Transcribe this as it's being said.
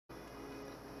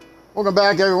Welcome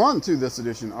back, everyone, to this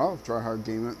edition of Try Hard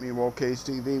Game with me, Roll Cage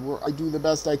TV, where I do the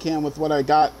best I can with what I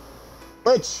got,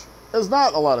 which is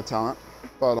not a lot of talent,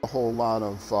 but a whole lot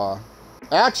of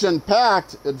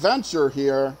action-packed adventure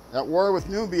here at war with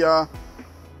Nubia.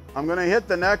 I'm going to hit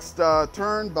the next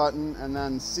turn button and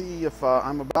then see if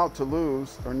I'm about to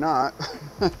lose or not.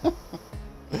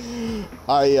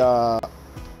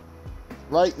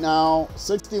 Right now,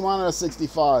 61 out of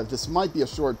 65. This might be a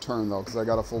short turn, though, because I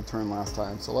got a full turn last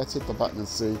time. So let's hit the button and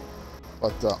see.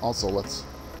 But also, let's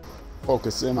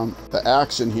focus in on the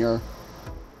action here.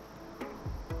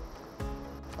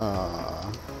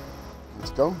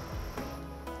 Let's go.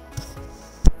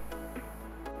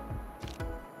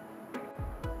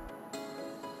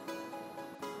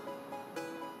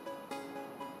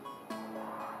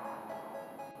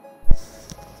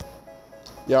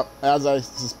 Yep, as I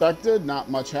suspected, not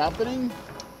much happening.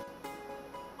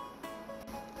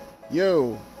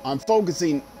 I'm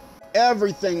focusing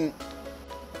everything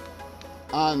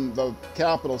on the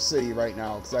capital city right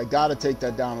now because I gotta take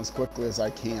that down as quickly as I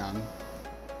can.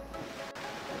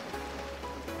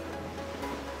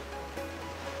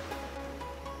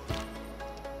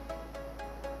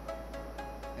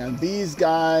 And these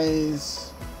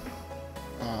guys,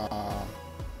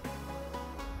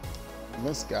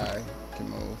 this guy can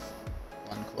move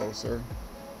one closer,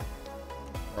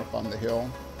 or up on the hill.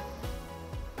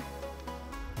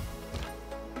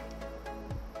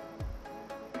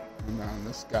 And then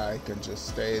this guy can just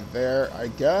stay there, I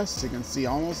guess. You can see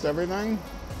almost everything.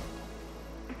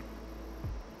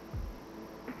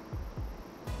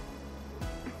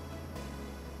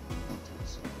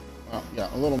 Well,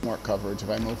 yeah, a little more coverage if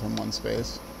I move him one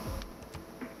space.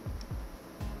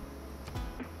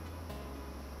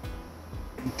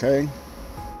 Okay.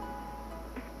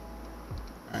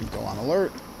 And go on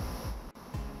alert.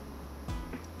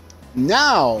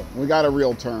 Now we got a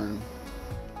real turn.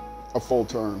 A full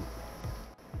turn.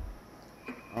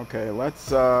 Okay,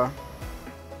 let's I'm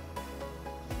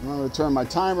going to turn my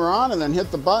timer on and then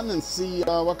hit the button and see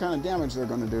what kind of damage they're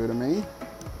going to do to me.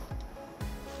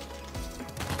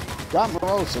 Got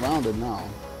Moreau surrounded now.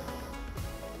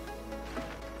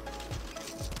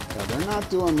 Yeah, they're not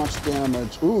doing much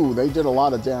damage. Ooh, they did a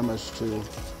lot of damage to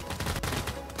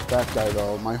that guy,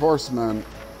 though. My horsemen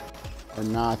are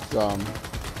not...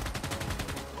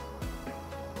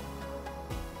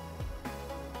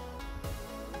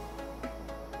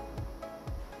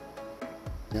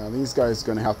 Yeah, these guys are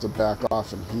going to have to back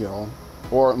off and heal.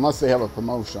 Or unless they have a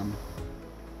promotion.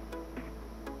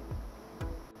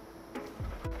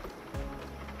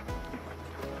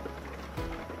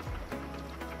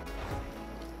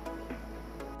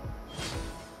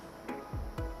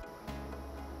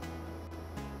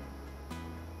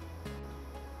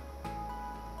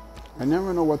 I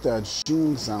never know what that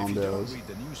shing sound is. If you don't read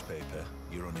the newspaper,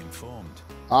 you're uninformed.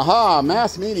 Aha,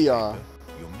 mass media.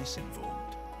 You're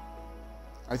misinformed.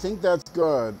 I think that's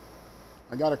good.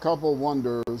 I got a couple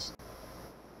wonders.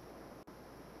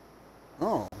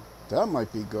 Oh, that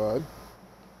might be good.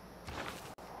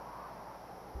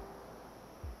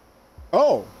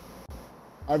 Oh,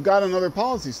 I've got another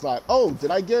policy slot. Oh, did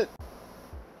I get...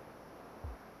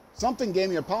 Something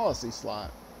gave me a policy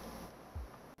slot.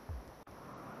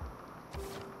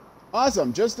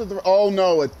 Awesome, just at the... Oh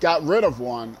no, it got rid of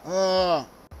one. I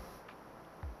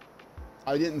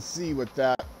didn't see what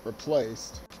that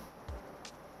replaced.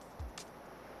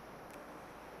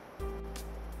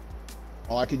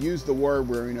 Well, I could use the war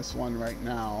weariness one right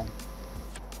now.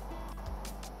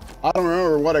 I don't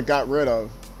remember what it got rid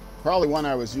of. Probably one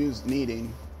I was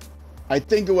needing. I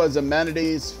think it was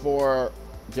amenities for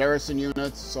garrison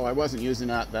units, so I wasn't using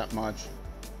that much.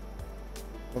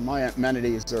 But my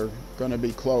amenities are going to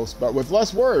be close, but with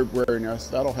less war weariness,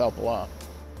 that'll help a lot.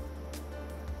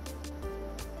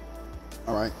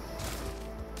 All right.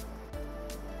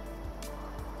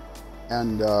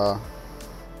 And, oh,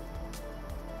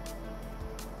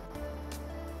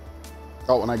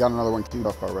 and I got another one queued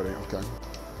up already, okay.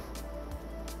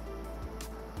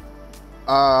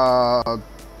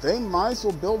 They might as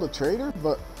well build a trader,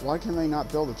 but why can they not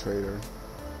build a trader?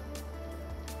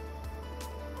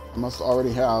 I must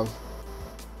already have.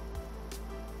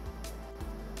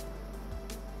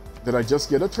 Did I just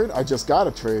get a trader? I just got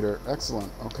a trader.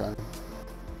 Excellent. Okay.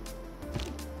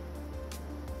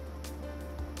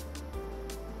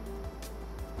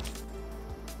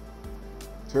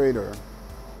 Trader.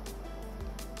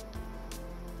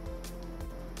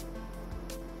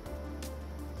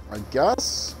 I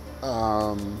guess.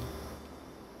 Poland.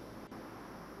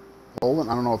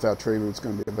 I don't know if that trade route's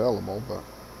going to be available, but.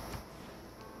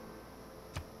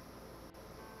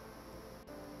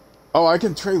 Oh, I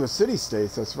can trade with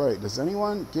city-states. That's right. Does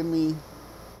anyone give me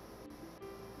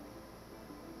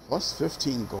plus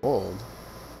 15 gold?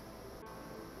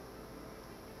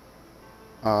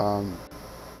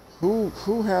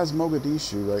 Who has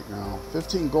Mogadishu right now?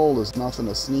 15 gold is nothing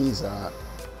to sneeze at.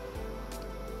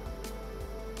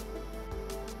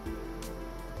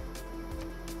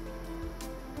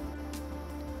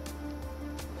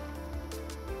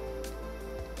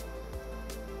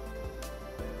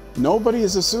 Nobody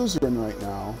is a suzerain right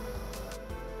now.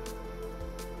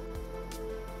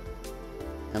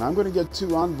 And I'm going to get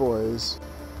 2 envoys.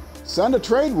 Send a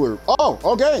trade route. Oh,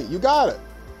 okay, you got it.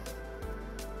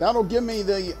 That'll give me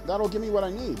what I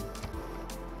need.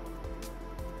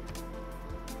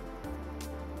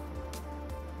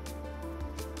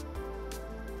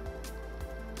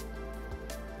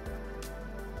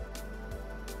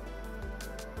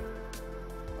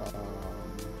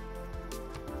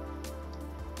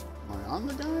 Am I on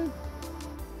the guy?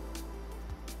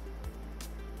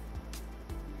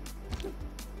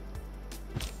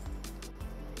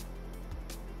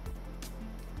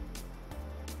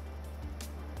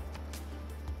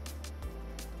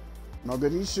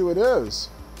 Mogadishu it is.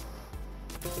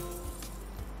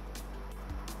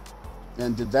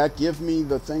 And did that give me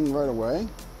the thing right away?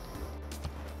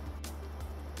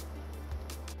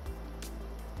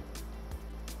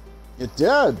 It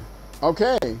did.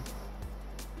 Okay.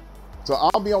 So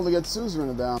I'll be able to get suzerain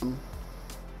of them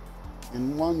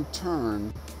in 1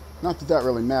 turn. Not that that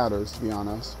really matters, to be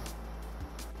honest.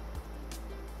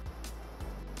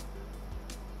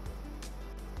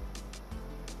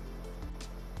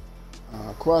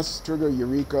 Quest, trigger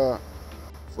Eureka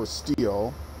for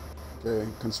steel. Okay,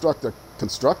 construct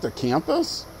a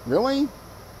campus? Really?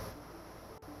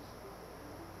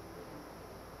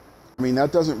 I mean,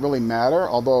 that doesn't really matter,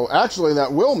 although actually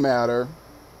that will matter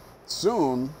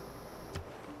soon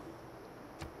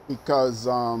because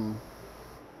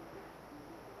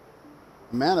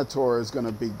Manitor is going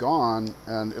to be gone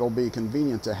and it'll be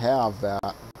convenient to have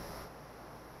that.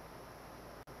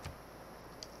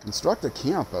 Construct a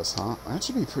campus, huh? That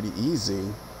should be pretty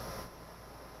easy.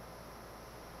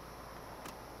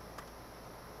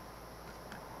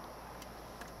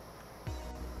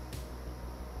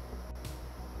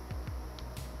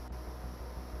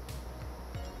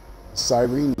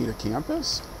 Cyrene need a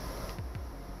campus?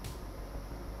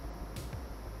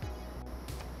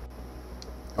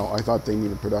 Oh, I thought they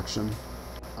needed production.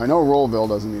 I know Rollville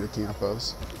doesn't need a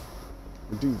campus.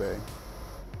 Or do they?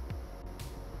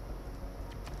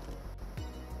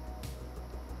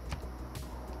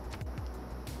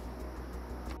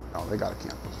 No, they got a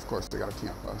campus. Of course they got a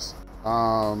campus.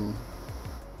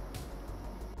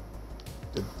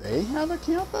 Did they have a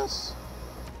campus?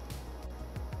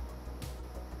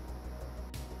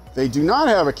 They do not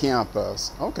have a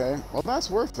campus. Okay, well that's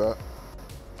worth it.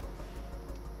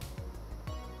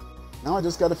 Now I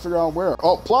just got to figure out where.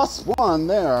 Oh, +1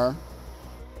 there.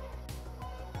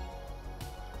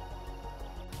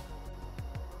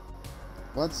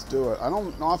 Let's do it. I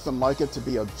don't often like it to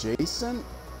be adjacent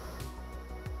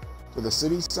to the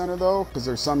city center though, because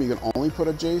there's some you can only put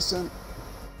adjacent.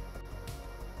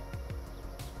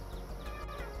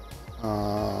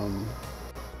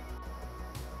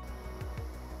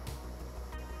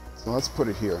 So let's put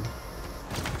it here.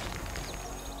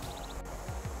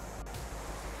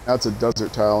 That's a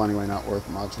desert tile anyway, not worth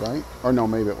much, right? Or no,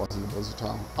 maybe it wasn't a desert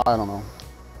tile. I don't know.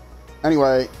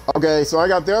 Anyway, okay, so I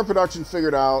got their production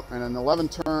figured out, and in 11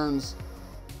 turns,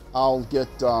 I'll get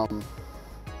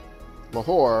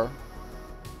Lahore,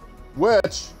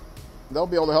 which they'll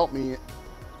be able to help me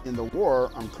in the war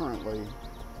I'm currently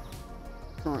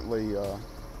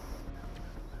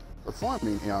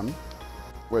performing in,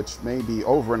 which may be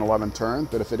over in 11 turns,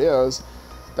 but if it is,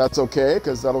 that's okay,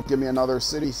 because that'll give me another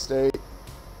city-state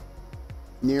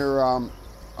near,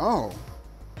 oh,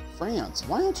 France.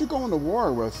 Why aren't you going to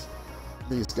war with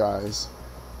these guys?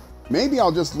 Maybe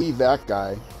I'll just leave that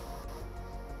guy,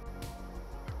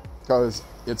 because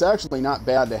it's actually not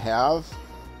bad to have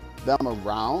them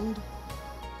around,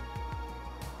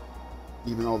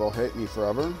 even though they'll hate me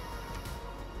forever.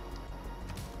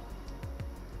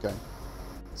 Okay,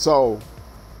 so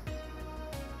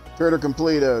trader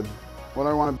completed. What do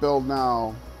I want to build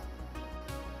now?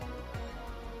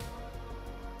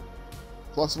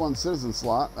 +1 citizen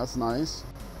slot. That's nice.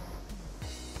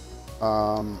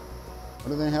 What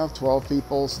do they have? 12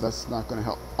 people, so that's not going to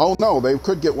help. Oh no, they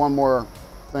could get one more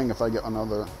thing if I get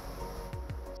another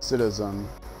citizen.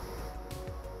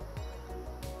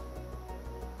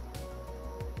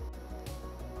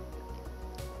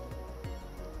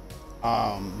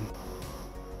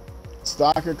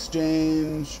 Stock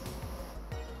exchange.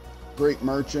 great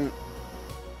merchant.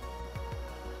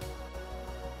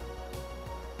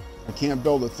 I can't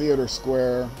build a theater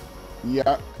square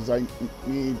yet because I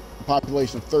need a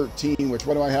population of 13, which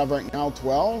what do I have right now?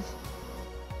 12?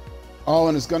 Oh,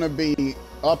 and it's going to be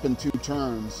up in 2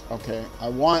 turns. Okay, I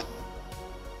want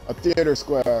a theater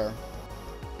square.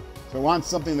 So I want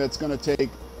something that's going to take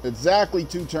exactly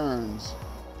 2 turns.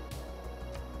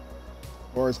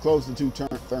 Or as close to 2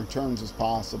 turns as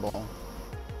possible.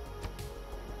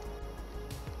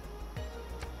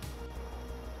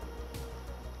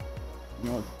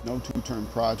 No 2-turn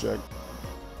project.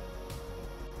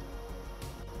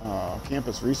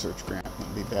 Campus research grant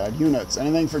wouldn't be bad. Units,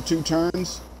 anything for 2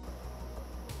 turns?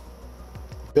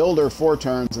 Builder 4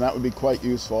 turns, and that would be quite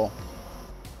useful.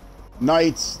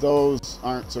 Knights, those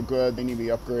aren't so good. They need to be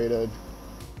upgraded.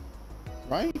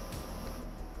 Right?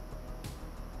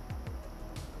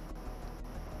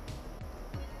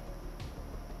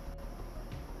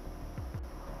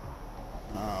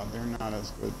 They're not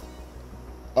as good.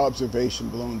 Observation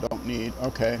balloon don't need.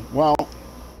 Okay, well,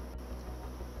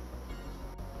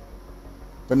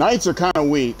 the knights are kind of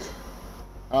weak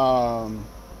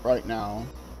right now.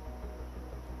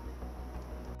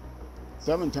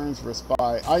 7 turns for a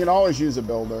spy. I can always use a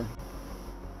builder.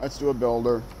 Let's do a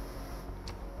builder.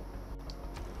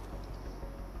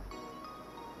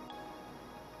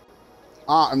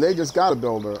 And they just got a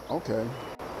builder. Okay.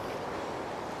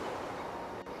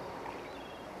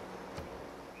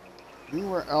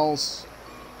 Anywhere else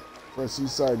for a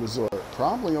seaside resort?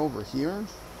 Probably over here.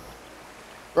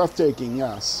 Breathtaking,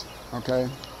 yes. Okay.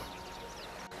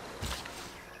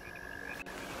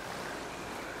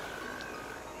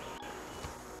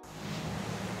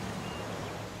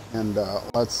 And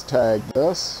let's tag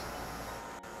this.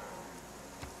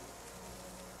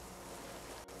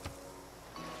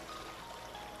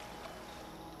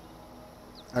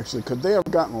 Actually, could they have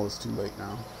gotten... Well, it's too late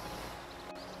now.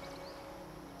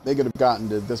 They could have gotten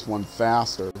to this one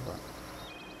faster, but...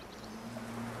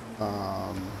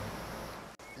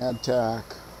 add tack.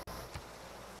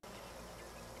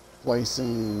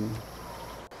 Placing.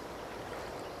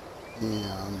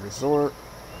 And resort.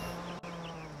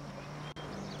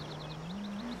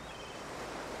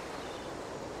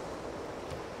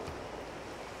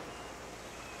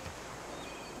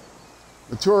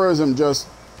 The tourism just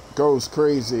goes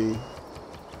crazy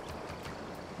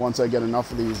once I get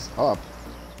enough of these up,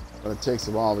 but it takes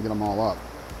a while to get them all up.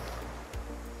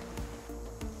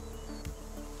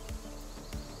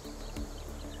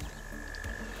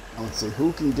 Now let's see,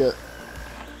 who can get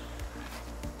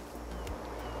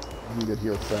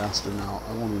here faster now?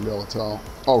 I won't even be able to tell.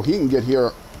 Oh, he can get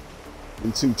here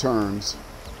in 2 turns,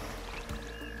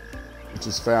 which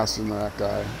is faster than that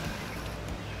guy.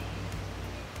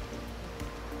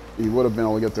 He would have been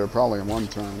able to get there probably in 1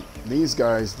 turn. These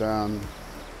guys then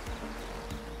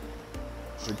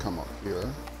should come up here.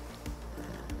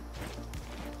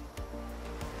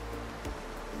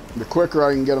 The quicker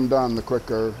I can get them done, the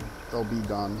quicker they'll be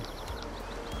done.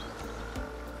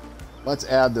 Let's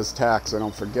add this tack so I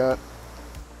don't forget.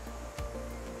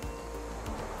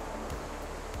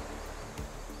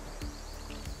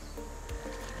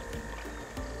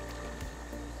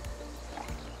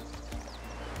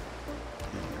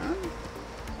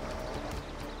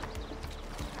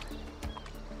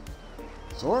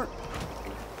 Sort.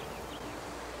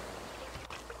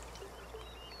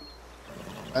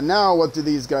 And now what do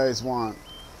these guys want?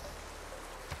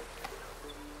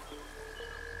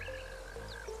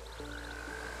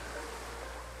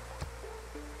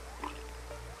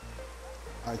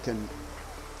 I can...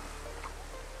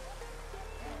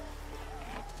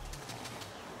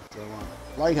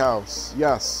 Lighthouse.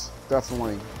 Yes,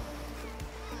 definitely.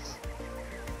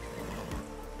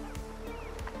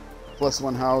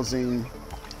 +1 housing.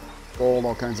 Gold,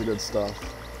 all kinds of good stuff.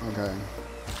 Okay.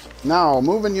 Now,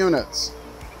 moving units.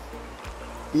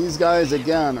 These guys,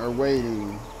 again, are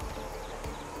waiting.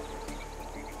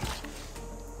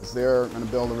 Because they're going to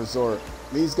build a resort.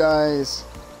 These guys,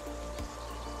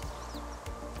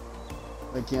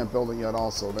 they can't build it yet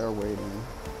also. They're waiting.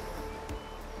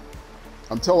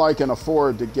 Until I can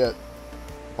afford to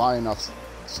buy enough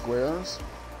squares.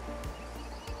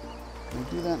 Can I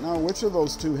do that now? Which of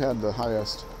those 2 had the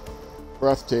highest?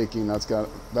 Breathtaking, that's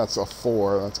a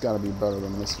 4. That's got to be better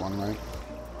than this one, right?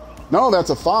 No,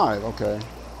 that's a 5. Okay.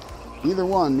 Either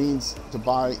one needs to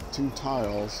buy 2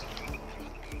 tiles.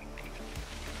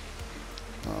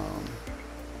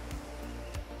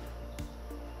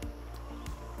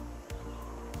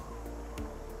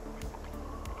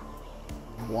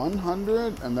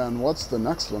 100, and then what's the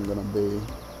next one gonna be?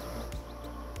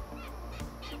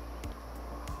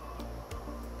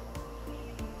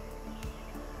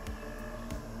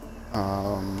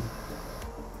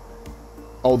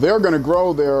 Oh, they're going to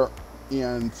grow there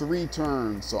in 3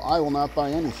 turns, so I will not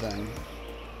buy anything.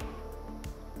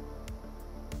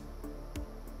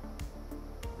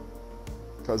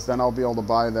 Because then I'll be able to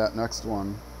buy that next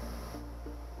one.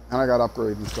 And I got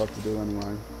upgrading stuff to do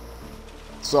anyway.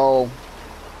 So...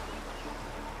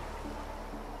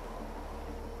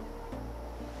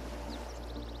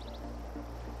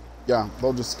 yeah,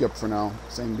 they'll just skip for now.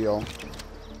 Same deal.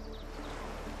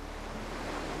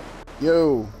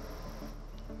 You!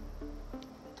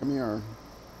 Come here.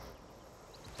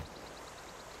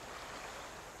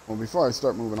 Well, before I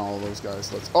start moving all of those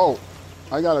guys, let's... oh!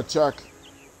 I gotta check.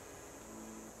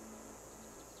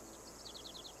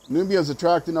 Nubia's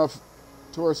attract enough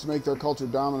tourists to make their culture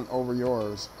dominant over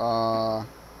yours.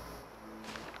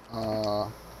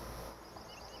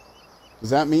 Does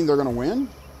that mean they're gonna win?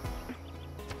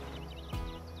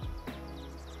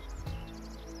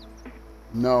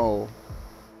 No.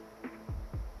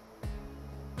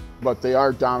 But they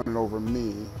are dominant over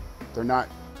me. They're not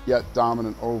yet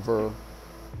dominant over...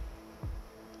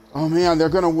 oh man, they're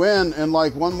gonna win in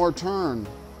like one more turn.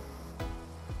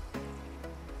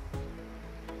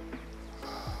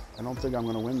 I don't think I'm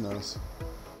gonna win this.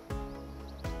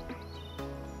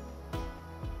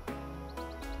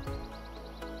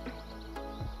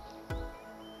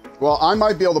 Well, I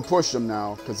might be able to push them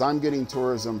now, because I'm getting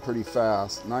tourism pretty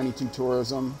fast. 92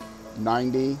 tourism,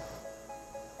 90.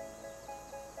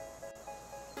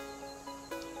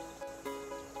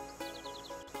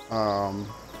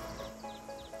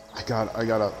 I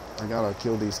gotta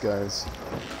kill these guys.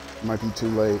 It might be too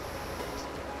late.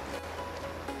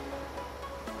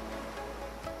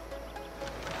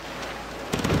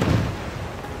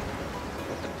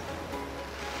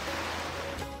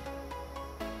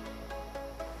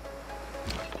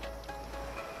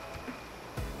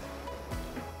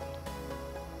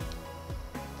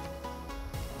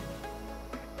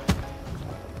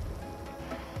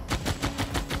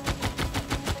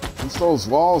 Once those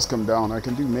walls come down, I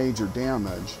can do major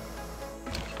damage.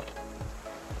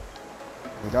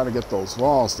 I gotta get those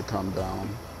walls to come down.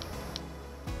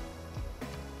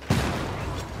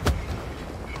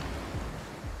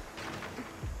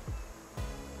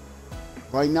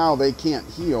 Right now they can't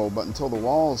heal, but until the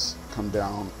walls come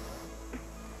down,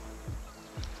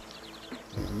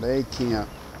 and they can't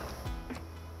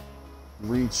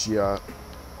reach yet.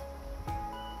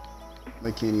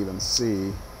 They can't even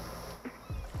see.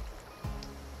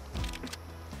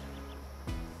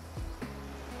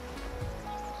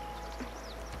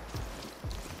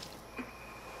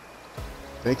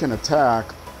 They can attack.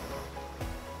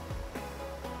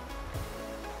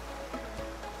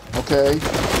 Okay.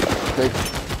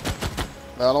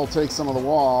 That'll take some of the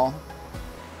wall.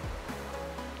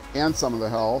 And some of the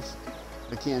health.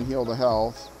 They can't heal the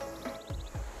health.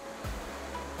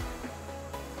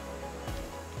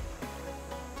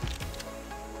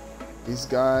 These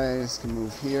guys can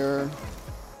move here.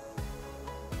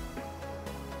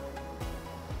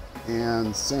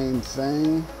 And same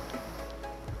thing.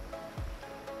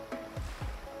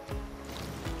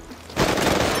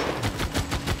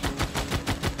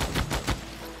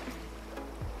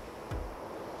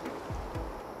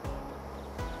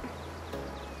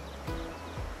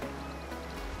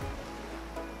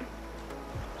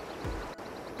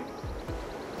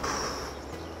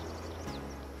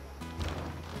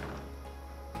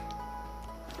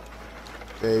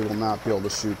 They will not be able to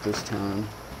shoot this turn.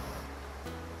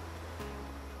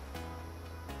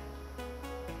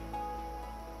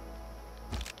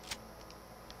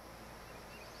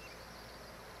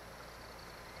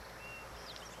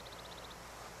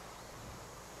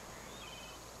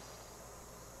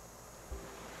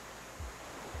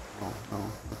 Oh, no,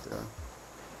 not there.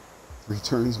 3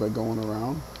 turns by going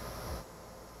around.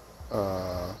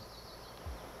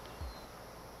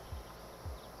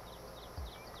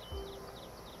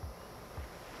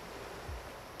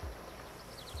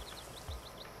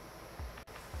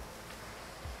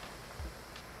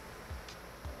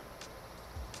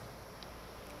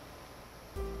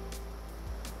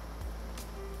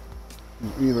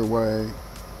 Either way,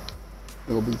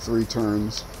 it'll be 3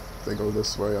 turns if they go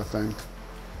this way, I think.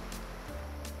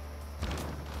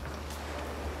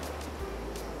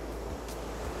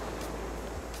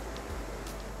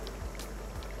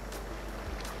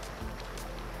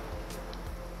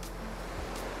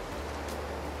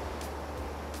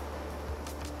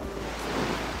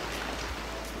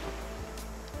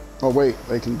 Oh wait,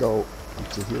 they can go up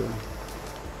to here.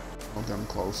 I'll get them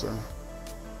closer.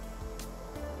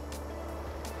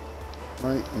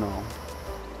 Right? No.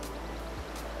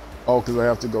 Oh, because I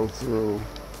have to go through.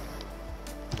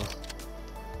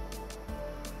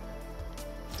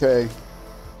 Okay.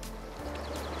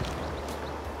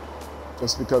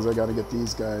 Just because I gotta get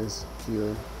these guys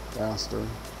here faster.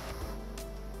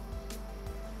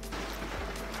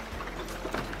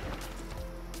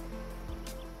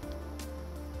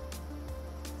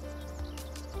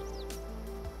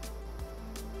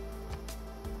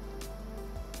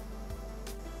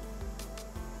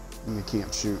 And they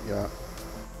can't shoot yet.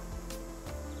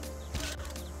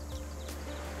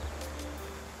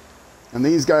 And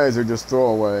these guys are just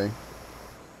throwaway.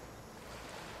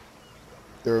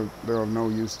 They're of no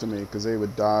use to me because they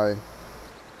would die.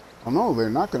 Oh no, they're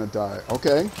not going to die.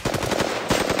 Okay.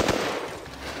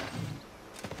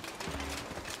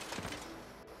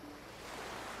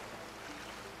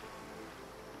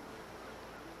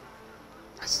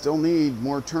 I still need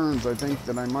more turns, I think,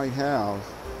 than I might have.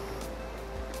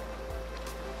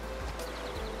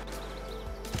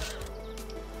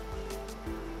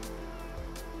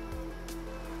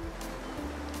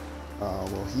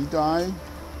 Will he die?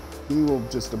 He will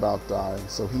just about die,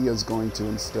 so he is going to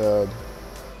instead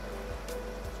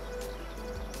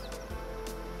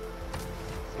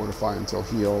fortify until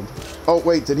healed. Oh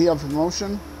wait, did he have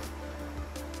promotion?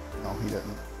 No, he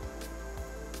didn't.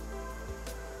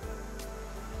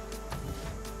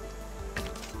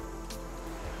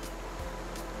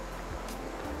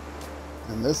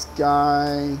 And this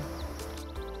guy,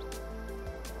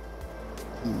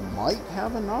 he might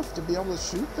have enough to be able to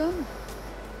shoot them?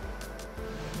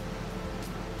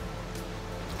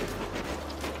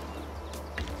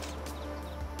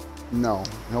 No,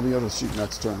 he'll be able to shoot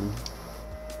next turn.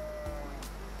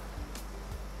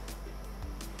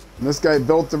 And this guy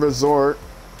built the resort.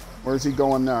 Where's he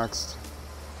going next?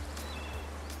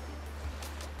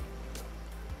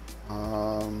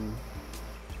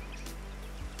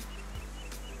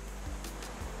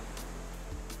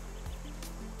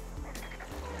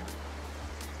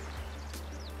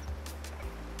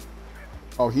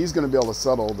 Oh, he's going to be able to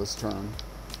settle this turn.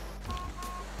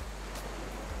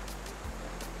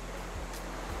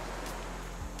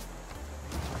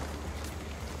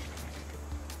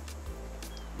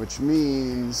 Which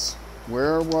means,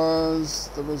 where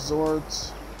was the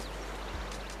resort?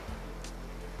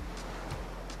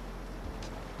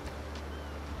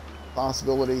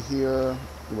 Possibility here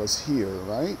was here,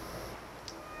 right?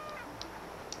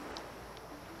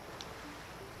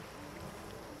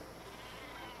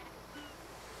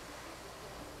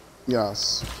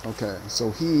 Yes. Okay, so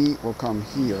he will come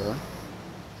here.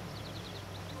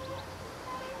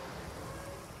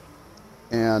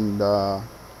 And,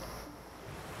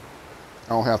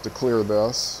 I'll have to clear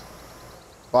this,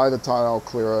 buy the tile,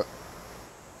 clear it,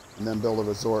 and then build a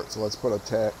resort. So let's put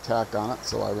a tack on it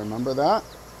so I remember that.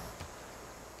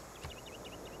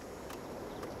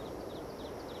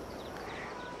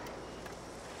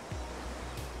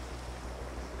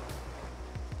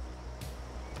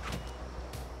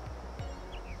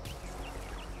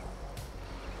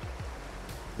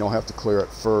 You'll have to clear it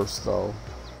first though.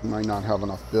 You might not have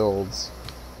enough builds.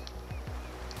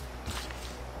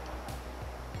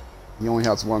 He only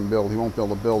has one build. He won't be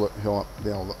able to build it. He'll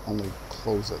be able to only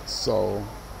close it. So,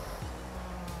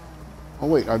 oh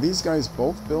wait, are these guys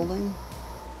both building?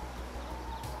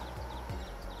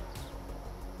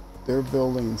 They're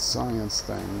building science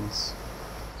things.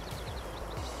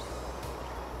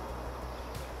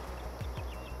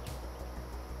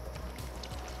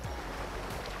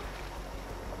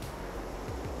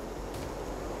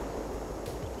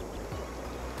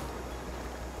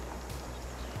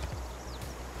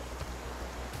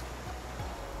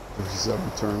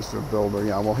 Seven turns for a builder.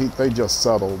 Yeah, well, they just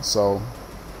settled, so.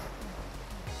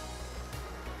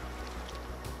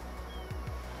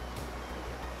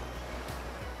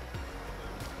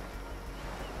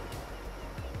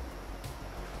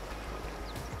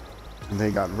 And they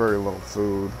got very little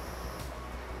food.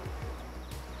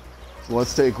 So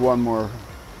let's take one more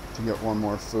to get one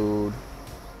more food.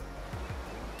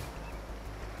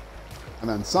 And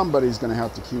then somebody's going to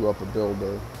have to queue up a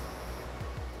builder.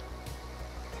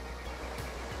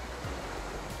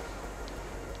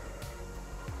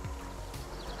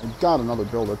 I've got another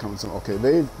builder coming soon. Okay,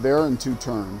 they're in 2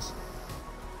 turns.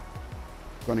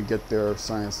 Going to get their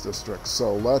science district.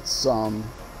 So let's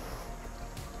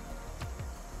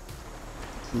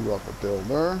queue up a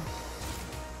builder.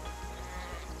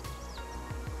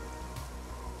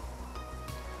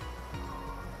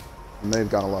 And they've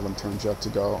got 11 turns yet to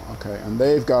go. Okay, and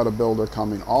they've got a builder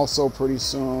coming also pretty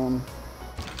soon.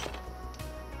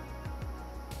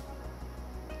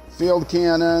 Field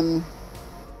cannon.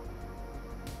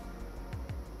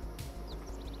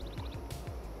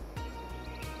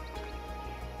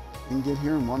 Can get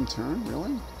here in 1 turn,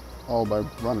 really? Oh, by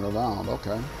running around,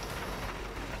 okay.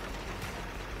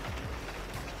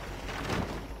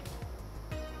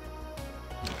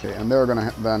 Okay, and they're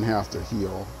gonna then have to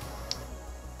heal.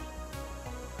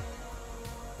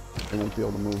 They won't be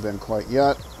able to move in quite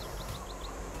yet.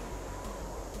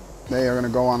 They are gonna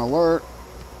go on alert.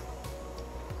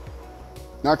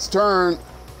 Next turn.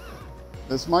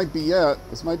 This might be it.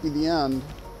 This might be the end.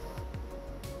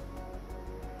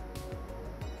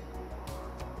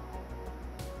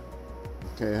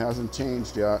 Okay, it hasn't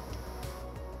changed yet.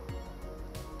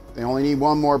 They only need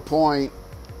one more point.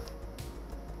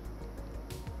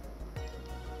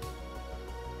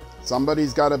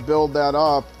 Somebody's got to build that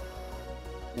up,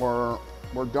 or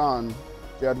we're done.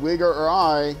 Jadwiga or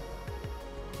I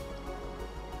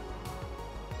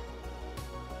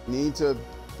need to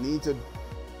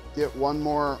get one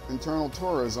more internal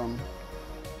tourism.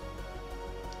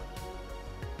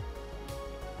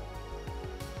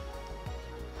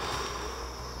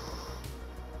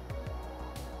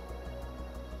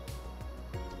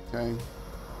 Okay.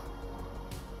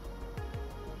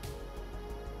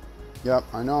 Yep,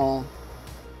 I know.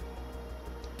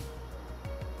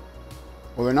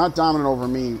 Well, they're not dominant over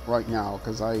me right now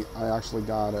because I actually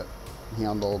got it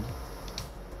handled.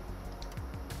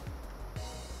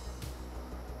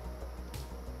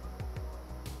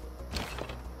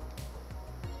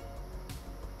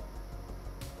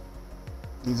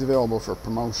 He's available for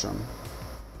promotion.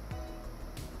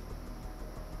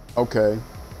 Okay.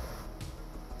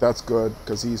 That's good,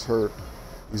 because he's hurt.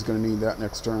 He's going to need that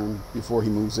next turn before he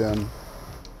moves in.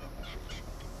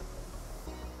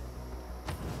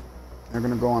 They're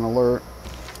going to go on alert.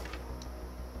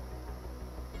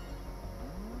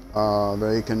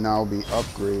 They can now be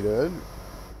upgraded.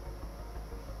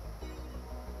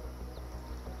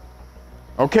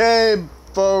 Okay,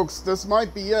 folks, this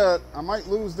might be it. I might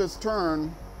lose this turn,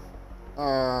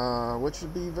 which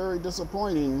would be very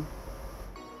disappointing.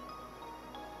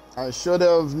 I should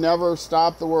have never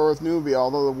stopped the war with Nubia,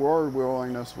 although the war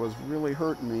willingness was really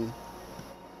hurting me.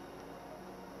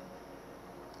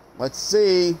 Let's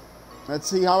see. Let's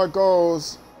see how it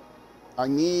goes. I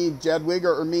need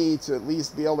Jadwiga or me to at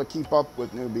least be able to keep up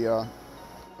with Nubia.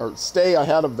 Or stay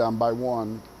ahead of them by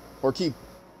one. Or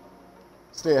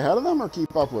stay ahead of them or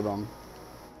keep up with them?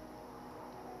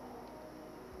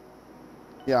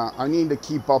 Yeah, I need to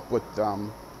keep up with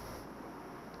them.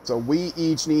 So we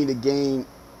each need to gain...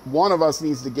 One of us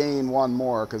needs to gain one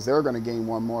more, because they're going to gain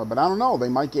one more. But I don't know. They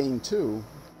might gain two.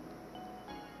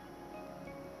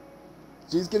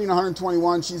 She's getting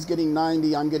 121. She's getting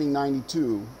 90. I'm getting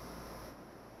 92.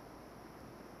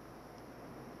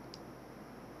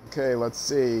 Okay, let's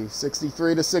see.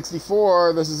 63 to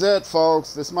 64. This is it,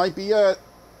 folks. This might be it.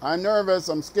 I'm nervous.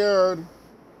 I'm scared.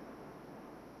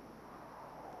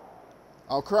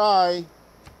 I'll cry.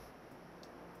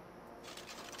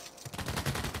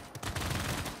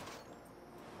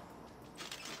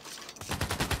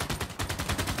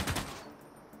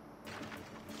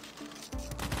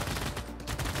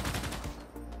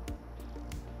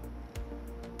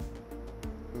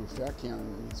 Oof, that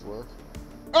cannon needs work.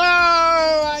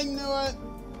 Oh, I knew it.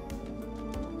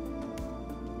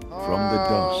 From the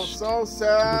dust so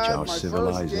sad. to which our My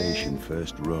civilization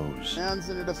first first rose, ends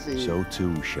in a defeat. so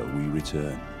too shall we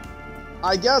return.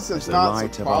 I guess it's As the not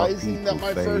light of our surprising that people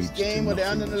my first fades to game would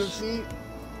end in a nothingness. defeat.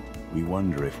 We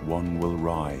wonder if one will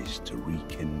rise to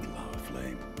rekindle our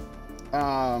flame.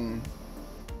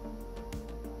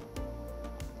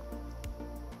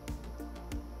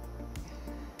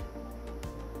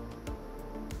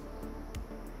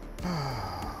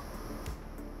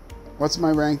 What's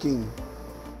my ranking?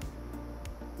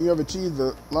 You have achieved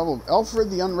the level of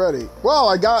Alfred the Unready. Well,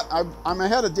 I'm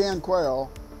ahead of Dan Quayle.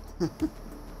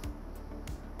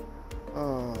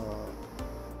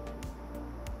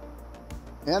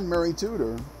 And Mary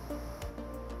Tudor.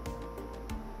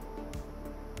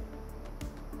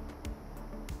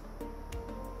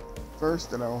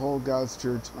 First, that I will hold God's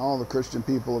church and all the Christian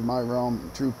people of my realm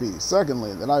in true peace.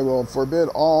 Secondly, that I will forbid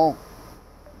all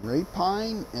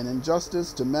rapine and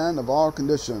injustice to men of all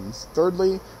conditions.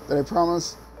 Thirdly, that I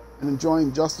promise and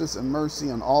enjoin justice and mercy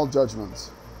in all judgments.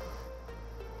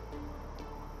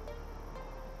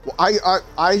 Well,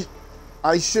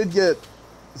 I should get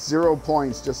 0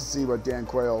 points just to see what Dan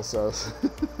Quayle says.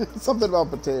 Something about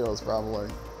potatoes, probably.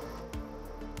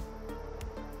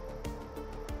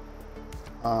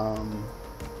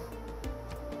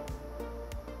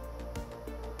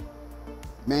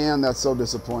 Man, that's so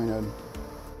disappointed.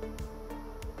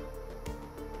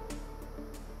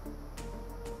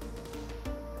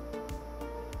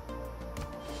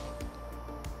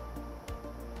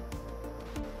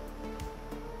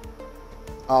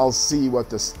 I'll see what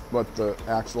the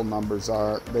actual numbers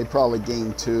are. They probably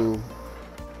gained 2.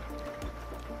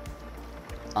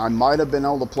 I might have been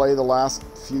able to play the last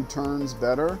few turns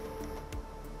better.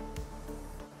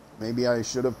 Maybe I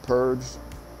should have purged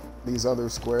these other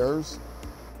squares.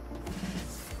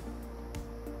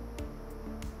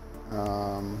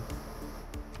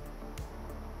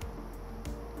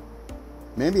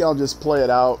 Maybe I'll just play it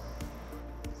out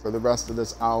for the rest of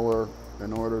this hour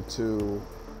in order to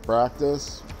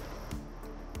practice.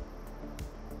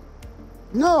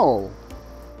 No!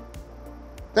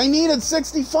 They needed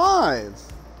 65!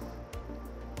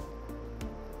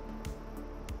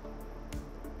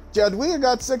 Jadwiga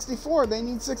got 64. They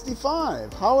need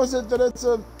 65. How is it that it's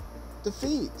a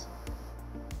defeat?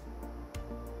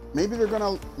 Maybe they're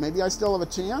gonna... Maybe I still have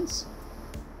a chance?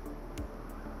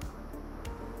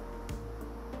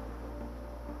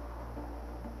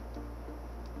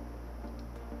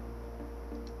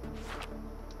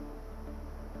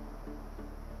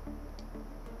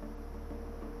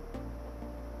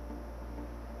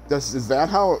 Is that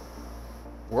how it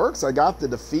works? I got the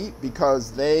defeat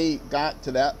because they got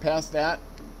to that, past that.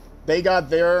 They got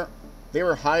their, they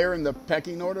were higher in the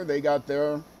pecking order. They got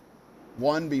their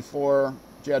 1 before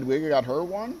Jadwiga got her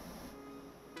 1.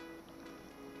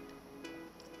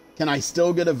 Can I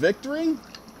still get a victory?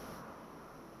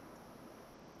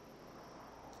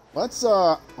 Let's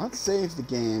save the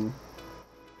game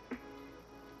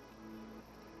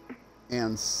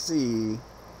and see.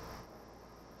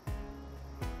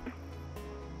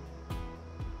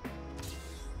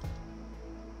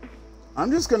 I'm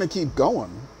just gonna keep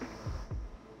going.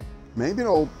 Maybe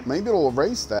it'll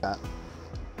erase that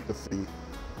defeat.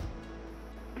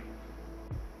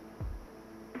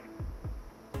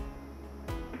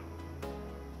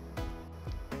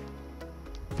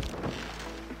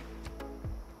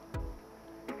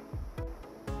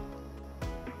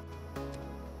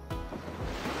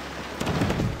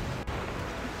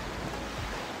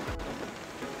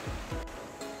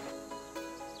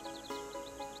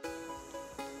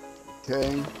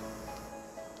 Okay.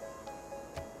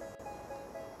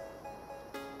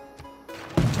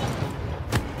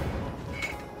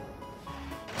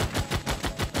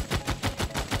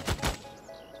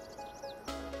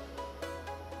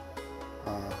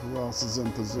 Who else is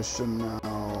in position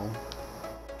now?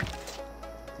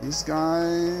 These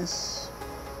guys.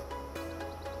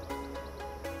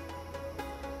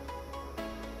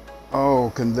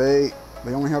 Oh, can they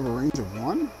only have a range of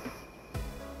 1?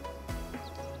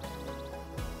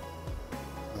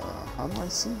 How do I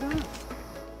see that?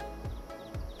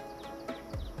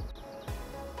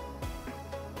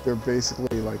 They're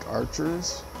basically like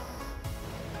archers.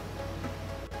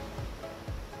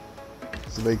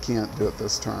 So they can't do it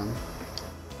this turn.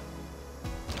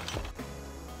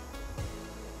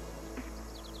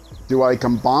 Do I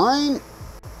combine?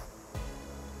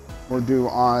 Or do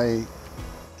I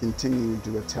continue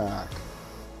to attack?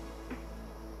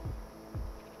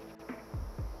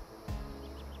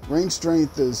 Range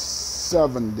strength is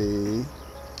 70.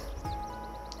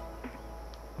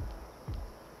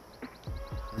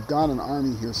 I've got an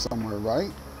army here somewhere,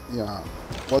 right? Yeah.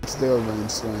 What's their range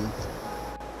strength?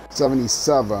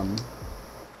 77.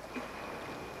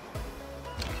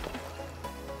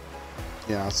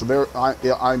 Yeah, so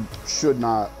I should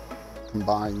not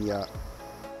combine yet.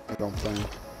 I don't think.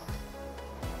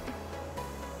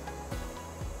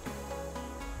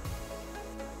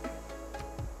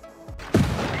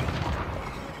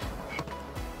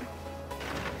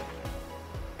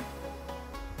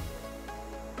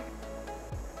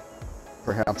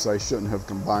 Perhaps I shouldn't have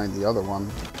combined the other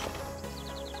one.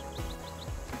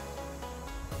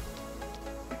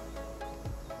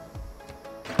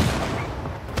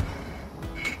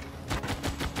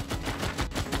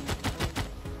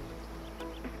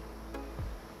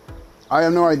 I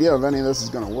have no idea if any of this is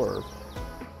going to work.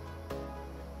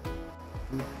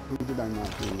 Who did I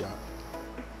not do yet?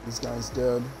 These guys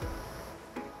did.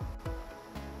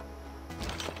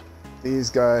 These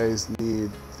guys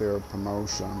need their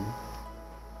promotion.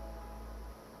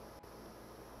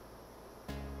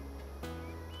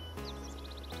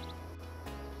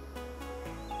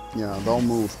 Yeah, they'll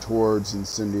move towards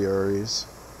incendiaries.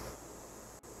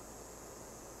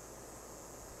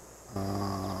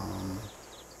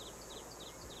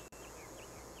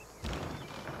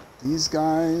 These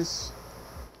guys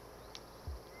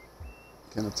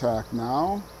can attack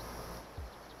now.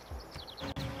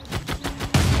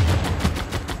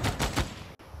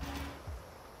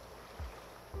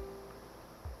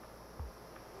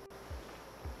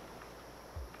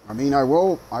 I mean, I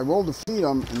will defeat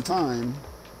them in time.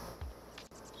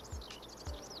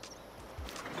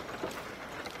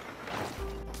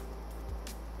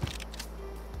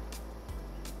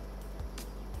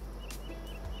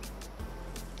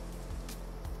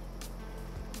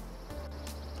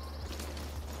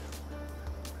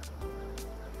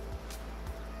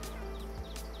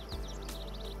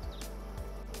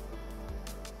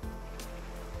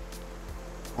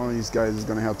 of these guys is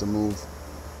going to have to move.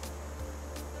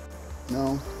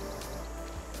 No.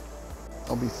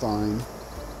 I'll be fine.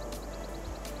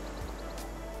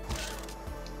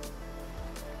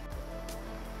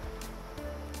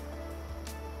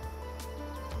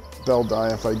 They'll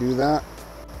die if I do that.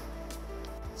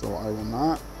 So I will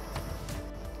not.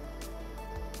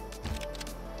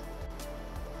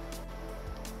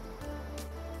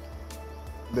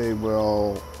 They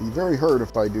will be very hurt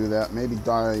if I do that. Maybe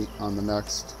die on the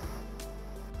next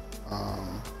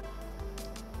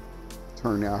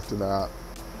turn after that.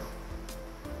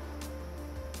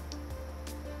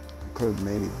 I could have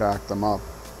maybe backed them up.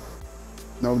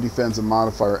 No defensive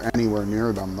modifier anywhere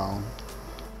near them though.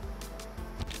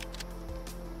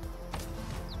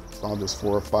 So I'll just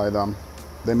fortify them.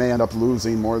 They may end up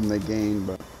losing more than they gain,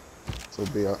 but so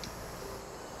be it.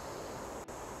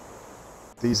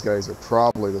 These guys are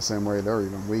probably the same way. They're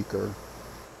even weaker.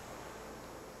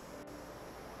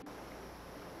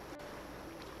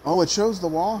 Oh, it shows the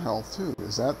wall health too.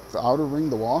 Is that the outer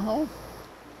ring the wall health?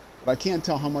 But I can't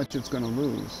tell how much it's going to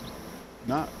lose.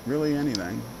 Not really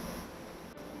anything.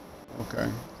 Okay.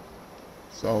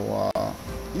 So,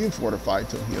 you fortify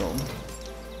till healed.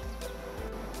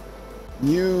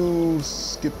 You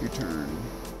skip your turn.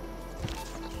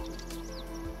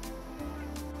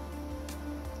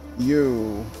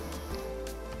 You.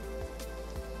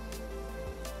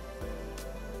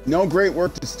 No great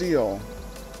work to steal.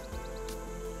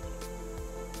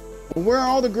 Well, where are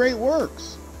all the great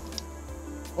works?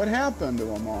 What happened to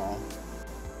them all?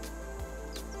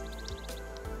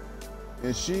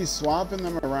 Is she swapping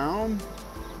them around?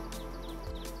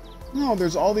 No,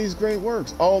 there's all these great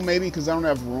works. Oh, maybe because I don't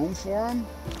have room for them?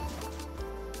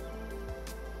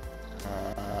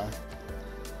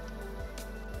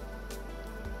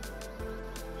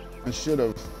 I should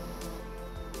have.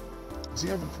 Does he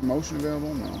have a promotion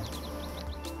available? No.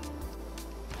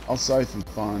 I'll siphon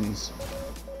funds.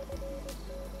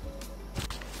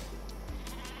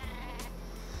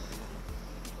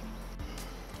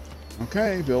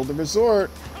 Okay, build a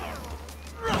resort.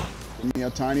 Give me a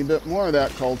tiny bit more of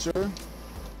that culture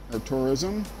or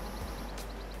tourism.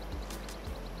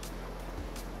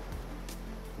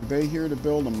 Are they here to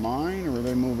build a mine or are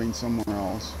they moving somewhere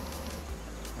else?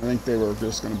 I think they were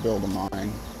just going to build a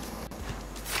mine.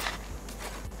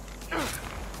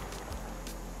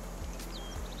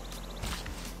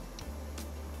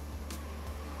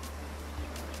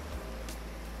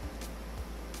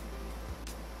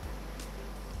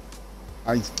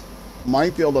 I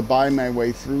might be able to buy my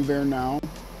way through there now.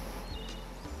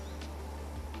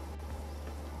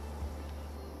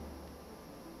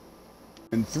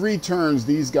 In 3 turns,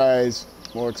 these guys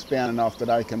will expand enough that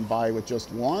I can buy with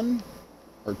just 1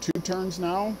 or 2 turns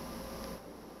now.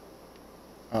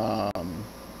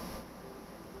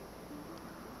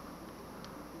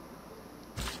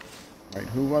 Wait,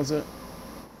 who was it?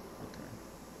 Okay.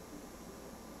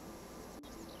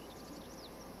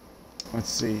 Let's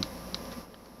see.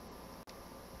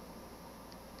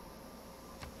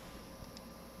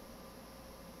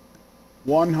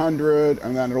 $100,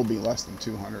 and then it'll be less than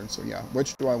 200. So yeah,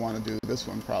 which do I want to do? This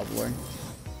one probably.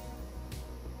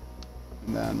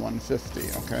 And then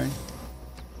 150, okay.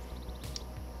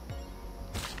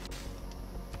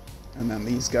 And then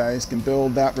these guys can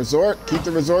build that resort. Keep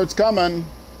the resorts coming.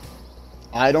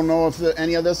 I don't know if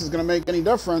any of this is going to make any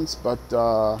difference, but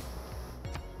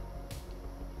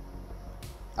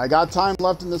I got time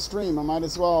left in the stream. I might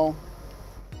as well.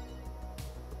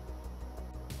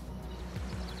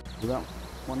 That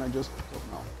one I just built?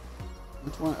 No.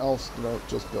 Which one else did I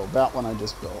just build? That one I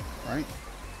just built, right?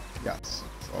 Yes.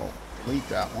 So delete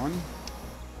that one.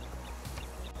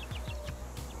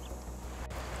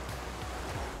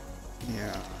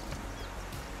 Yeah.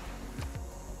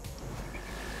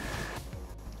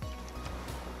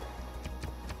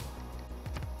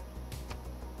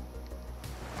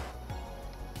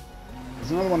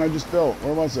 There's another one I just built.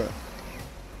 Where was it?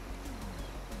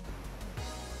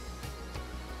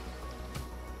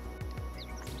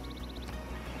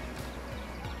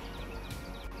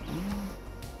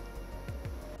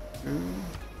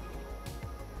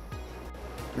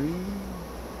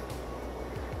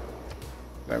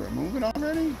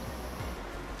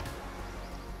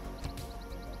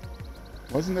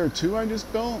 Wasn't there 2 I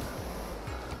just built?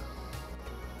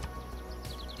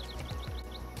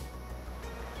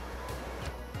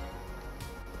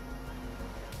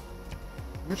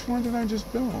 Which one did I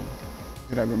just build?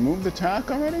 Did I remove the tack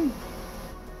already?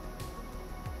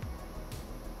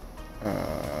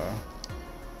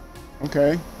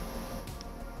 Okay.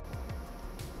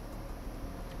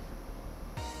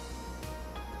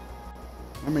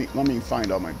 Let me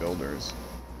find all my builders.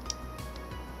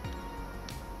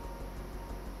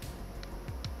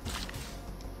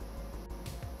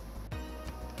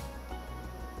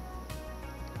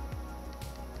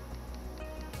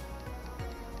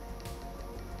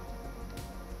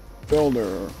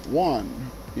 Builder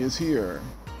 1 is here.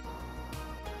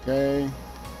 Okay.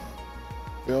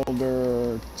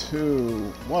 Builder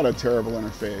 2, what a terrible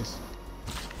interface,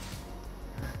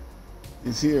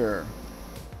 is here.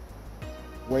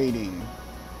 Waiting.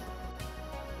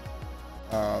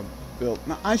 Build.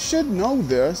 Now, I should know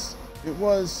this. It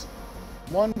was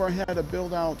one where I had to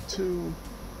build out 2.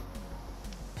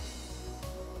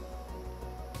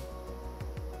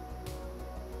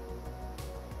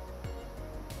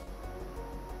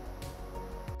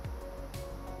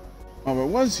 Oh, it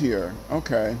was here.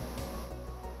 Okay.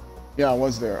 Yeah, it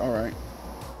was there. All right.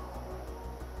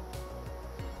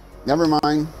 Never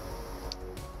mind.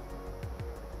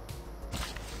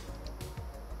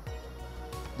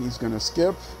 He's gonna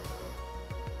skip.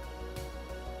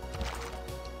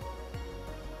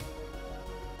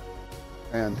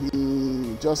 And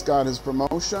he just got his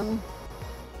promotion.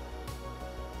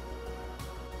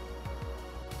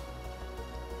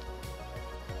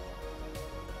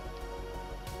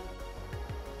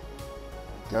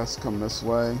 Guess come this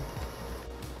way.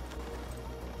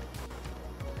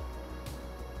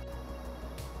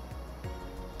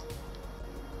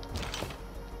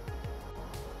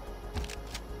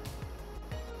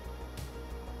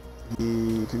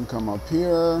 He can come up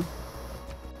here.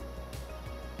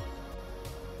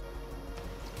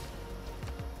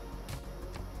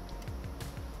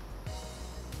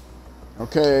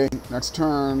 Okay, next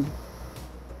turn.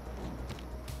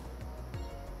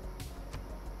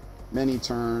 Mini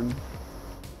turn.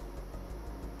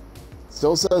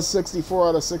 Still says 64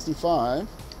 out of 65.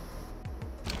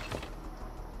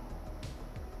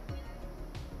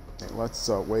 Okay, let's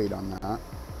wait on that.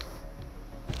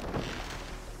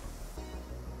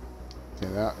 Okay,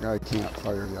 that guy can't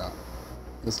fire yet.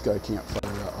 This guy can't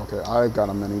fire yet. Okay, I've got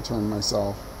a mini turn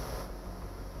myself.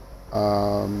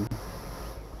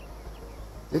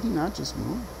 Did he not just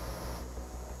move?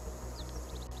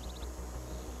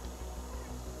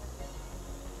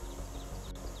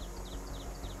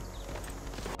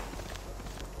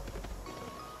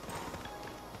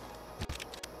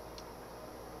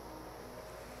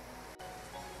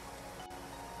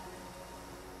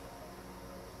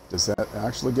 Does that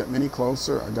actually get me any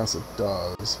closer? I guess it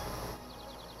does.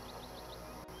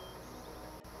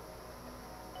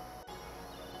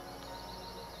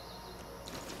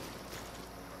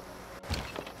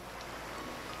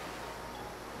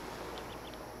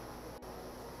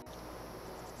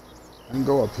 I can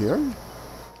go up here?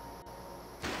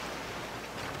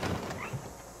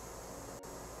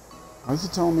 How's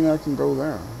it telling me I can go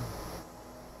there?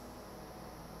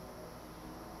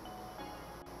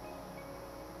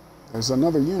 There's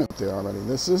another unit there already.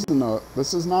 This is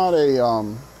not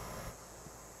a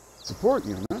support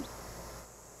unit,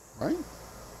 right?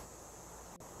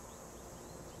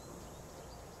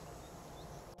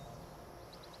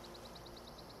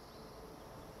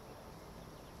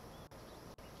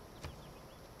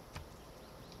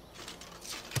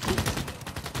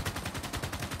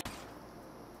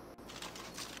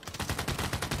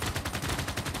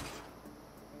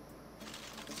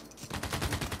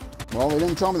 Well, they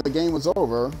didn't tell me the game was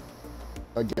over.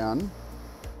 Again.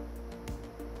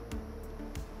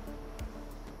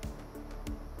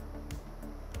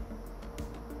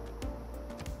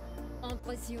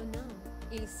 Impressionnant.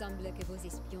 Il semble que vos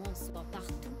espions soient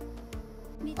partout.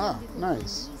 Ah,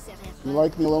 nice. You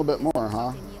like me a little bit more,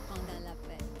 huh?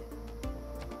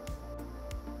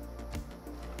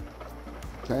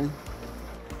 Okay.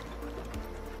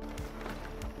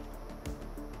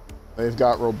 They've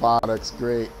got robotics,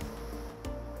 great.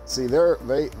 See, their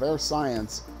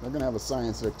science, they're gonna have a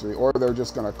science victory, or they're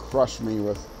just gonna crush me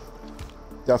with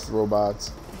death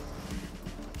robots.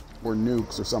 Or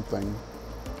nukes or something.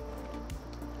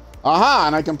 Aha!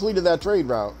 And I completed that trade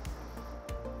route.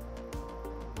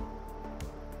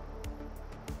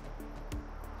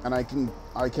 And I can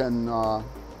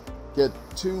get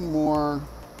 2 more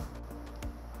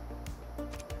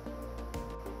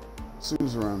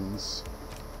suzerains.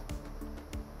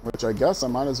 Which I guess I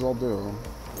might as well do.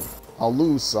 I'll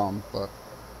lose some, but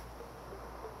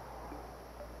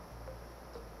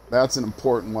that's an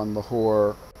important one. The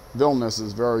whore. Vilnius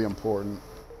is very important.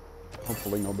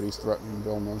 Hopefully nobody's threatening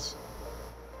Vilnius.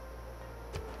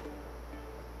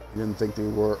 I didn't think they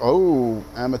were. Oh,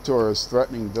 Amateur is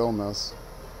threatening Vilnius.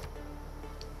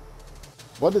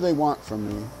 What do they want from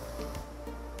me?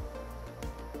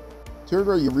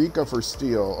 Tirga Eureka for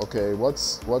steel. Okay,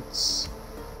 what's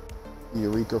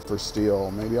Eureka for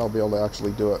steel? Maybe I'll be able to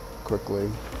actually do it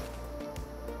quickly.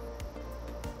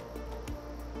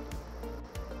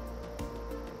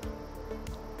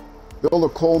 Build a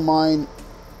coal mine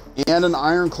and an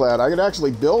ironclad. I could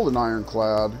actually build an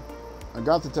ironclad. I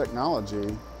got the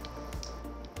technology.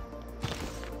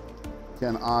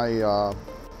 Can I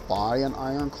buy an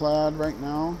ironclad right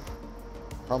now?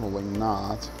 Probably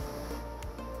not.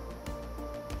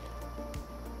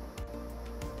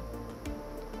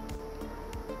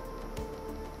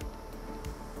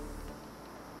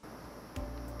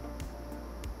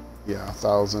 Yeah,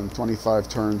 1,025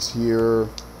 turns here.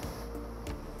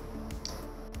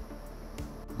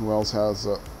 Who else has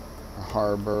a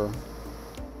harbor?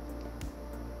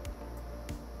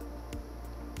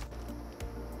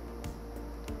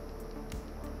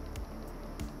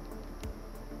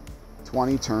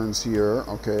 $20 turns here.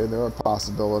 Okay, they're a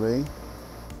possibility.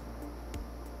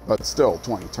 But still,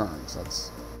 20 turns.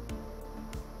 That's...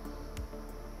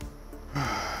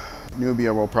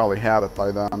 Nubia will probably have it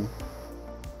by then.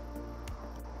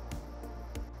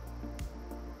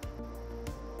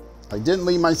 I didn't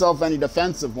leave myself any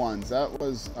defensive ones. That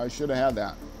was... I should have had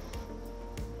that.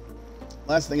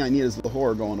 Last thing I need is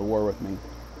Lahore going to war with me.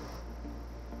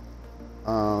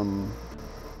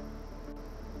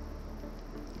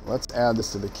 Let's add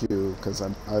this to the queue, because I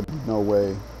have no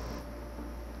way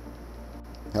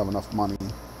have enough money.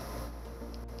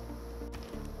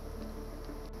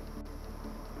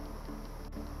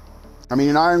 I mean,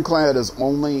 an ironclad is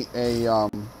only a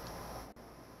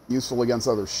useful against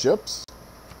other ships,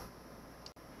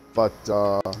 but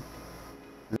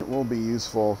it will be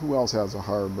useful. Who else has a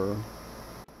harbor?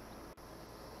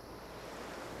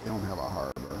 They don't have a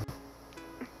harbor.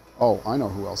 Oh, I know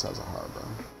who else has a harbor.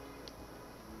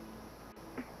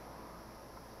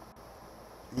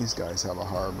 These guys have a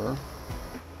harbor.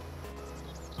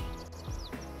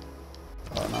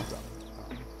 Not that.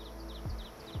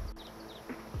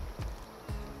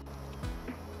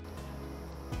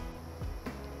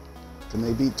 Can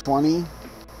they beat 20?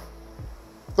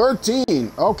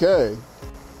 13! Okay.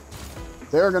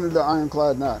 They're going to do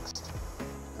ironclad next.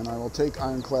 And I will take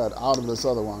ironclad out of this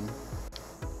other one.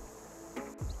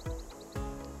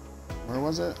 Where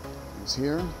was it? It was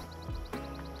here.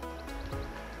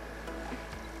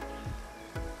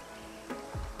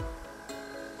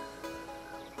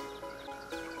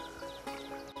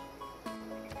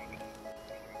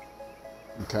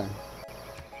 Okay.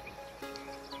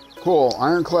 Cool.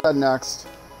 Ironclad next.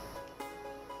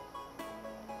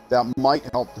 That might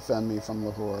help defend me from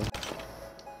Lahore.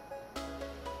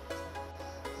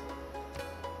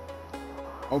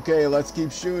 Okay, let's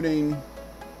keep shooting.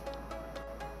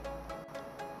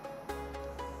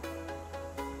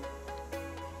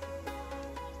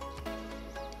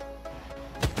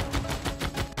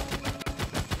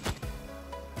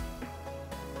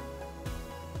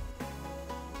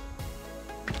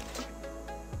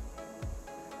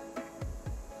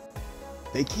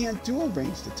 They can't do a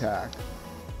ranged attack.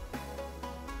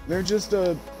 They're just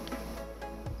a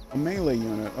melee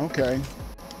unit. Okay.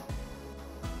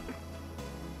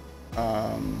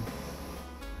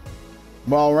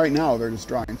 Well, right now they're just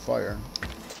drawing fire.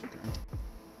 Okay.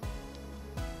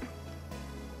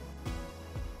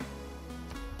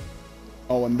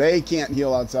 Oh, and they can't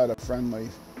heal outside of friendly.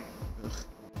 Ugh.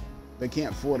 They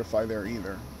can't fortify there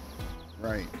either.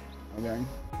 Right. Okay.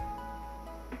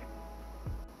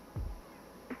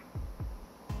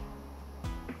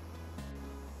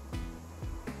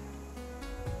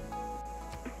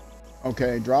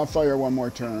 Okay, draw fire one more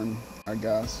turn, I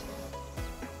guess.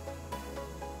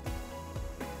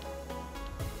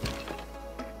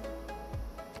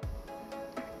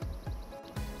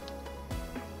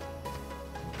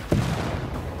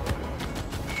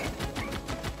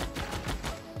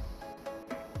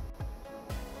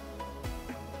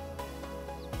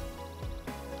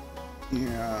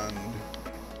 And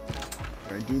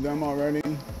did I do them already?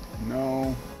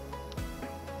 No.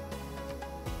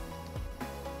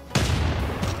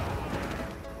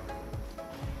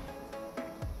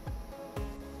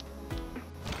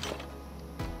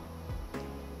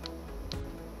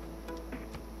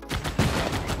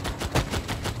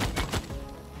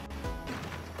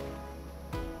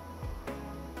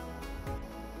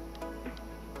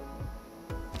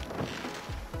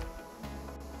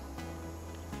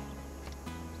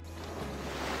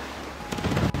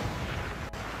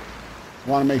 I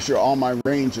want to make sure all my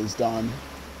range is done.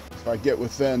 If I get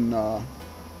within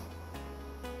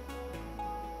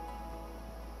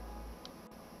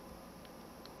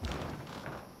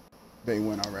they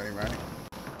win already, right?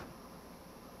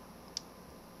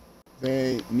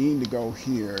 They need to go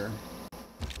here.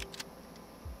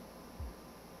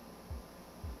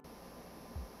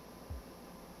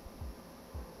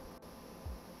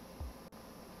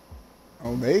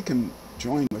 Oh, they can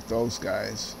join with those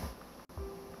guys,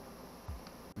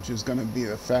 which is going to be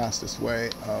the fastest way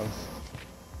of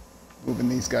moving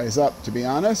these guys up, to be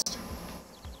honest.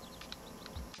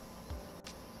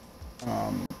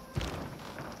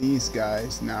 These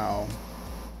guys now,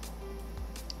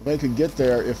 they could get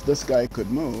there if this guy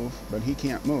could move, but he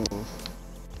can't move.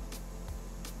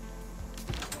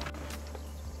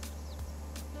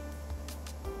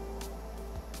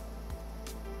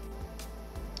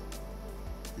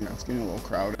 Yeah, it's getting a little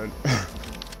crowded. I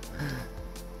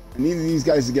need these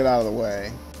guys to get out of the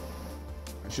way.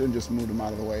 I should have just moved them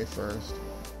out of the way first.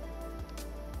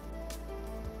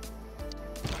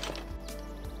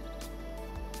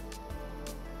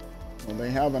 Well,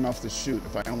 they have enough to shoot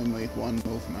if I only make one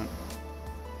movement.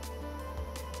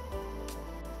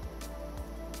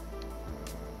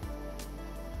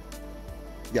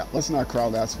 Yeah, let's not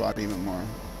crowd that spot even more.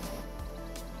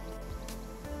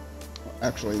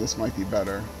 Actually, this might be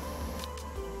better.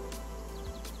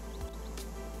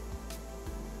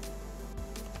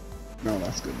 No,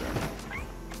 that's good there.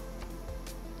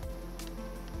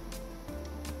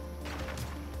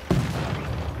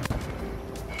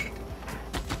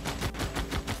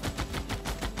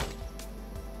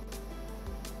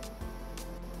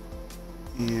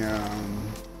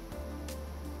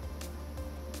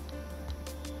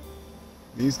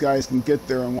 These guys can get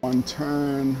there in one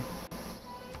turn.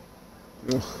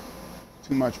 Ugh,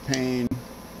 too much pain.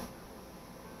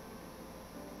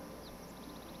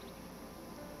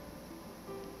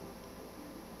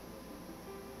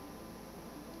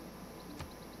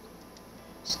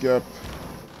 Skip.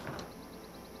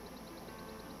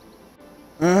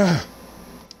 Ugh.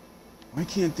 Why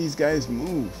can't these guys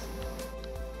move?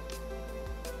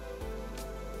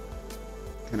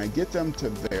 Can I get them to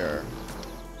there?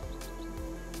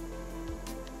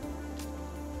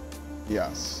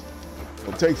 Yes.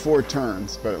 It'll take 4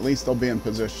 turns, but at least they'll be in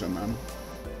position then.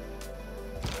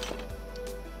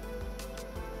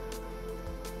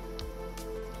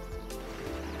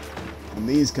 And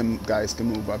these guys can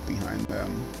move up behind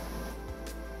them.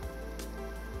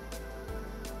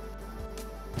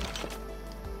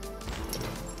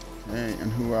 Okay, and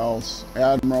who else?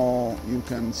 Admiral, you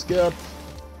can skip.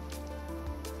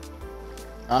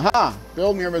 Aha!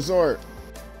 Build me a resort.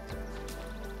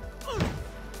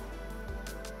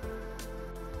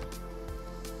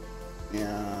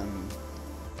 And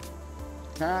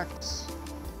tax.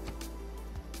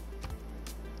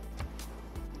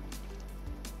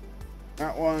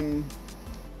 That one.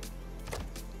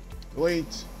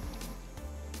 Delete.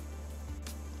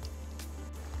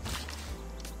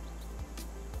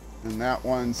 And that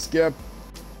one skip.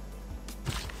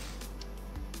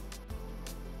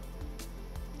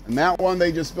 And that one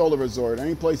they just build a resort.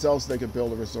 Any place else they could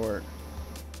build a resort.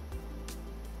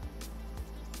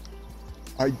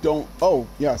 I don't... Oh,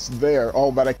 yes, there.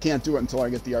 Oh, but I can't do it until I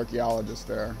get the archaeologist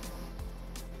there.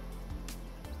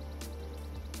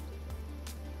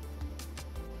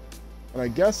 But I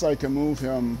guess I can move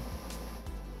him...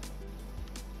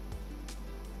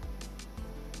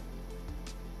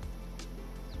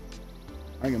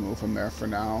 I can move him there for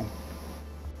now.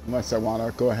 Unless I want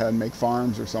to go ahead and make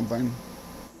farms or something.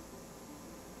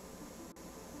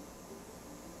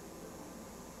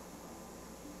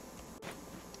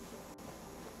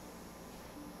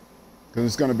 Because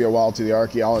it's going to be a while till the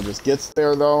archaeologist gets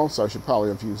there, though, so I should probably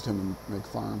have used him to make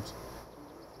farms.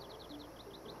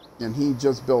 And he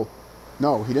just built...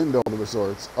 No, he didn't build the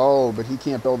resorts. Oh, but he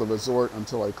can't build a resort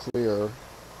until I clear.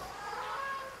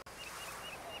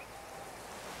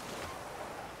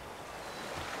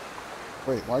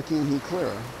 Wait, why can't he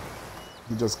clear?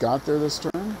 He just got there this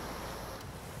turn?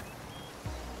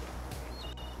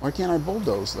 Why can't I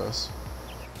bulldoze this?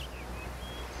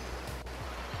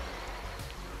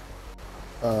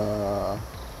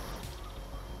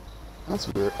 That's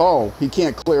weird. Oh, he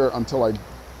can't clear until I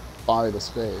buy the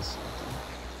space.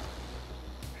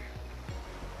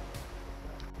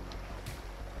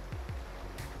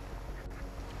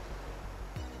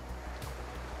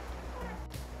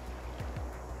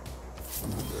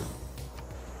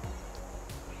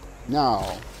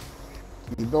 Now,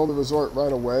 can you build a resort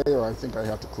right away, or I think I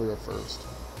have to clear first?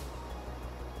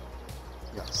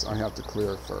 Yes, I have to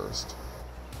clear first.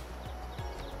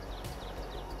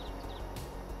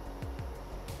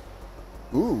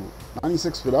 Ooh,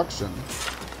 96 production.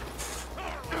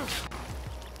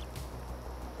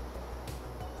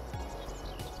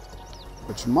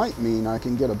 Which might mean I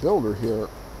can get a builder here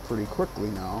pretty quickly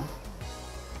now.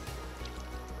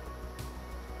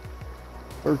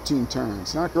 13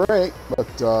 turns. Not great, but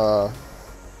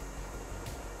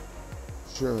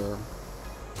sure.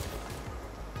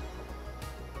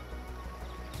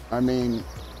 I mean,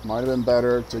 might have been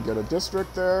better to get a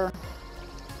district there.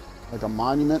 Like a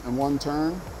monument in one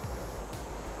turn.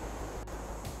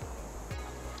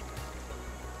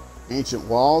 Ancient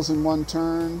walls in 1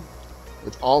 turn,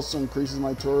 which also increases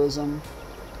my tourism.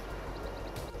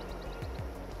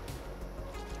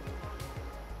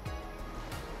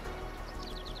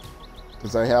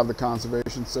 Because I have the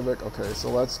conservation civic. Okay, so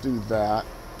let's do that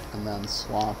and then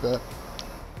swap it.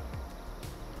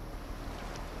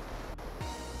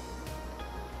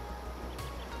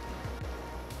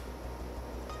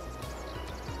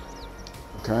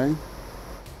 Okay.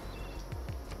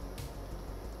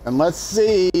 And let's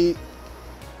see.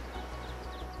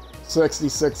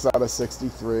 66 out of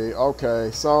 63. Okay,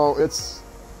 so it's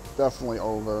definitely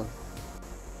over.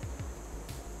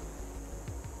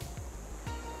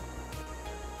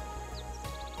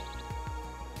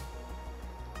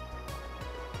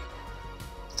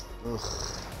 Ugh.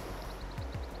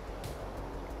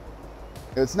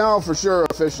 It's now for sure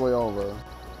officially over.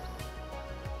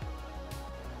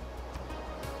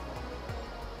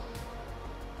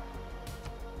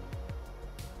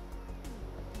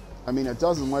 I mean, it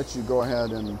doesn't let you go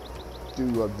ahead and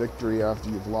do a victory after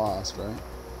you've lost, right?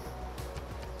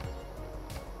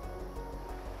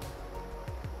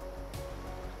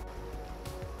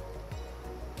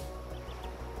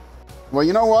 Well,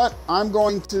 you know what? I'm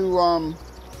going to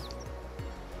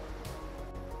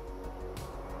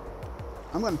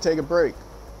take a break.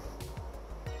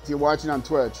 If you're watching on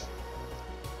Twitch,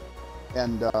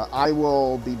 and I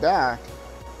will be back.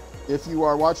 If you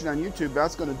are watching on YouTube,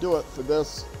 that's going to do it for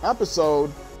this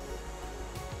episode.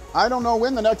 I don't know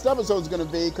when the next episode is going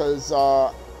to be, because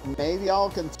maybe I'll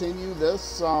continue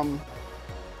this.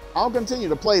 I'll continue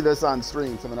to play this on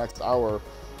stream for the next hour,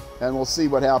 and we'll see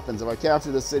what happens. If I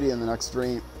capture the city in the next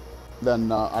stream,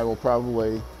 then I will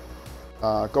probably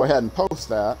go ahead and post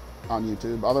that on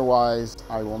YouTube. Otherwise,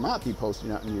 I will not be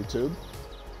posting it on YouTube.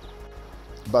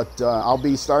 But I'll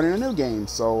be starting a new game,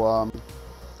 so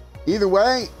either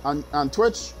way, on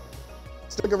Twitch,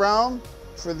 stick around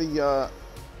for the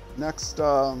next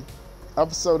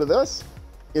episode of this.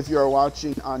 If you're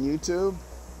watching on YouTube,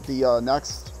 the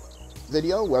next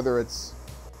video, whether it's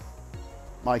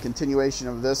my continuation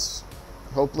of this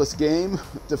hopeless game,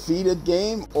 defeated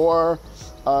game, or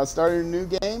starting a new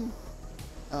game,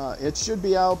 it should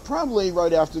be out probably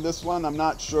right after this one. I'm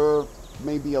not sure.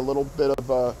 Maybe a little bit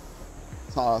of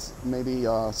maybe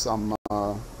some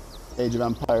Age of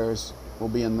Empires will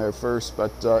be in there first.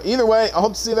 But either way, I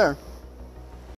hope to see you there.